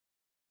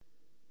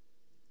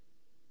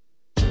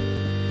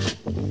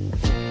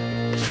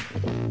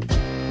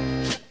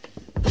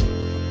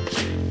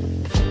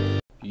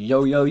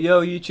Yo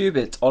YouTube,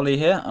 it's Ollie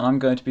here and I'm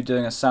going to be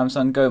doing a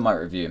Samson Go Mic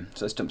review,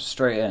 so let's jump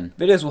straight in.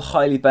 Videos will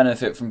highly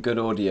benefit from good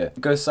audio,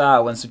 but go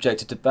sour when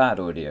subjected to bad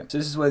audio. So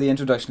this is where the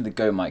introduction of the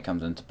Go Mic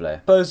comes into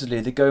play.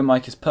 Supposedly the Go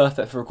Mic is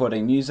perfect for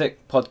recording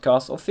music,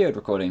 podcasts or field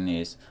recording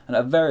needs, and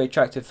at a very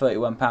attractive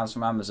 £31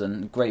 from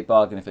Amazon, a great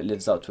bargain if it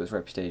lives up to its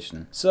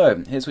reputation.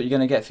 So here's what you're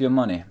going to get for your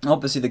money.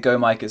 Obviously the Go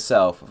Mic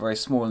itself, a very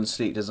small and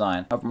sleek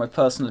design. However, my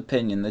personal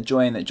opinion, the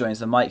join that joins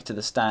the mic to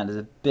the stand is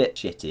a bit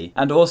shitty,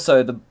 and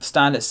also the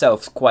stand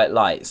itself is quite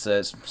light, so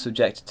it's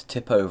subjected to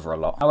tip over a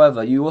lot.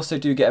 However, you also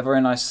do get a very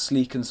nice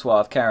sleek and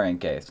suave carrying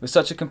case. With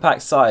such a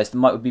compact size, the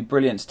mic would be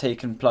brilliant to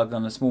take and plug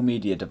on a small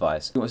media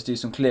device if you want to do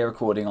some clear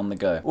recording on the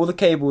go. All the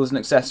cables and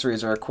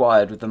accessories are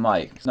required with the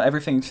mic. Not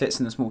everything fits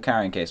in the small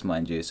carrying case,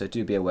 mind you, so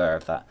do be aware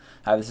of that.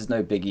 However, this is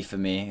no biggie for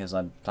me, as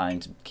I'm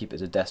planning to keep it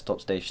as a desktop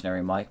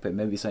stationary mic, but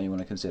maybe something you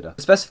want to consider.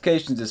 The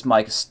specifications of this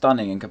mic are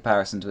stunning in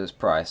comparison to its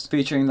price,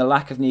 featuring the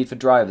lack of need for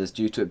drivers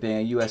due to it being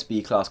a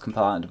USB class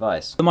compliant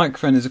device. The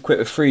microphone is equipped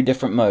with 3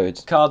 different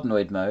modes: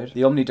 cardioid mode,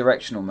 the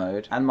omnidirectional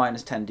mode, and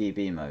 -10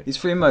 dB mode. These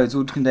 3 modes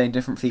all contain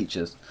different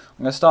features.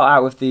 I'm going to start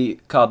out with the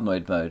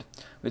cardioid mode.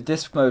 With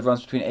this mode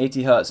runs between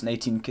 80 Hz and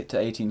 18 to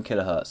 18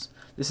 kHz.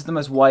 This is the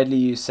most widely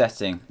used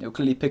setting. It will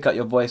clearly pick up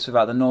your voice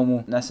without the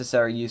normal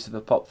necessary use of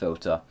a pop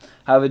filter.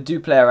 However, do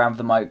play around with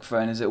the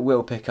microphone as it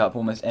will pick up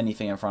almost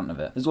anything in front of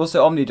it. There's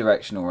also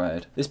omnidirectional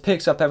mode. This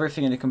picks up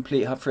everything in a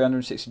complete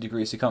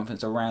 360-degree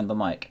circumference around the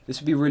mic.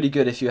 This would be really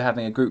good if you're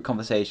having a group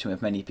conversation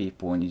with many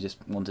people and you just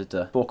wanted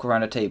to walk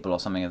around a table or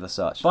something of the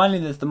such. Finally,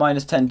 there's the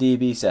 -10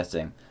 dB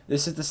setting.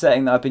 This is the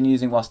setting that I've been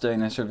using whilst doing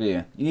this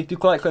review. You need to be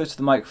quite close to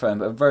the microphone,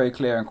 but a very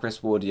clear and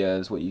crisp audio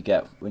is what you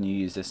get when you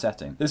use this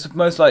setting. This would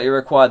most likely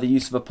require the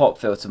use of a pop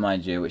filter,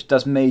 mind you, which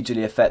does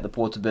majorly affect the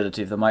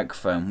portability of the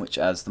microphone, which,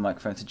 as the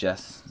microphone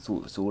suggests, is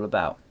what it's all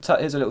about.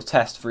 Here's a little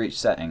test for each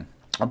setting.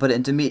 I'll put it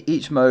into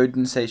each mode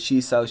and say she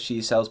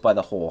sells by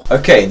the whore.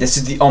 Okay, this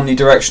is the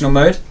omnidirectional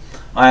mode.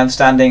 I am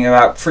standing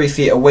about 3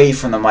 feet away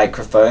from the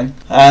microphone,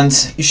 and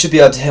you should be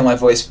able to hear my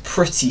voice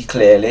pretty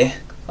clearly.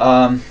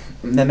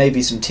 There may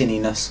be some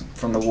tinniness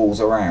from the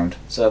walls around,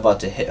 so if I had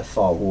to hit a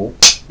far wall,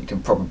 you can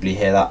probably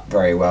hear that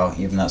very well,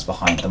 even though it's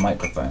behind the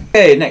microphone.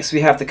 Okay, next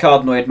we have the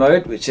cardioid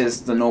mode, which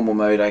is the normal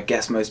mode I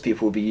guess most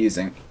people will be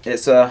using.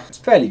 It's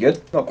fairly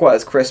good, not quite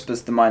as crisp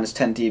as the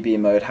 -10 dB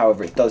mode,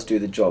 however it does do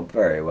the job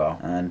very well,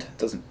 and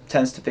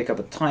tends to pick up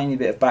a tiny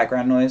bit of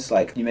background noise,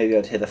 like you may be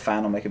able to hear the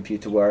fan on my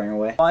computer whirring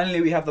away.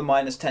 Finally, we have the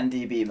 -10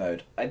 dB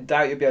mode. I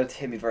doubt you'll be able to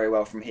hear me very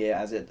well from here,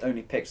 as it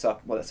only picks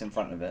up what's in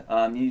front of it.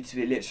 You need to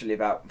be literally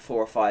about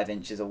 4 or 5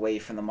 inches away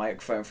from the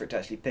microphone for it to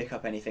actually pick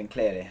up anything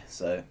clearly,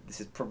 so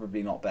this is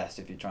probably not best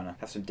if you're trying to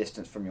have some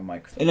distance from your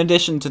microphone. In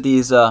addition to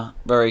these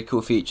very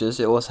cool features,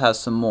 it also has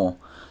some more,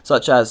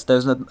 such as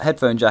there's a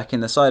headphone jack in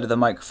the side of the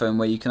microphone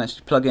where you can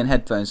actually plug in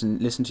headphones and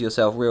listen to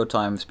yourself real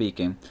time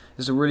speaking.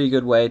 It's a really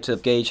good way to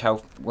gauge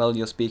how well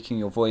you're speaking,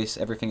 your voice,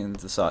 everything and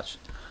such.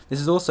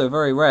 This is also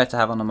very rare to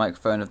have on a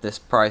microphone of this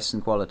price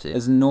and quality,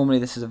 as normally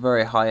this is a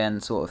very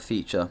high-end sort of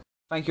feature.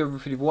 Thank you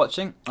everybody for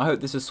watching. I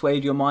hope this has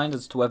swayed your mind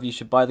as to whether you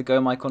should buy the Go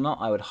Mic or not.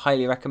 I would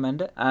highly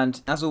recommend it. And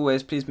as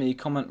always, please make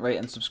a comment, rate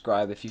and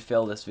subscribe if you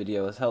feel this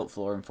video is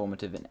helpful or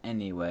informative in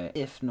any way.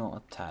 If not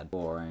a tad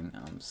boring,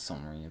 I'm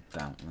sorry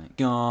about that.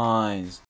 Guys.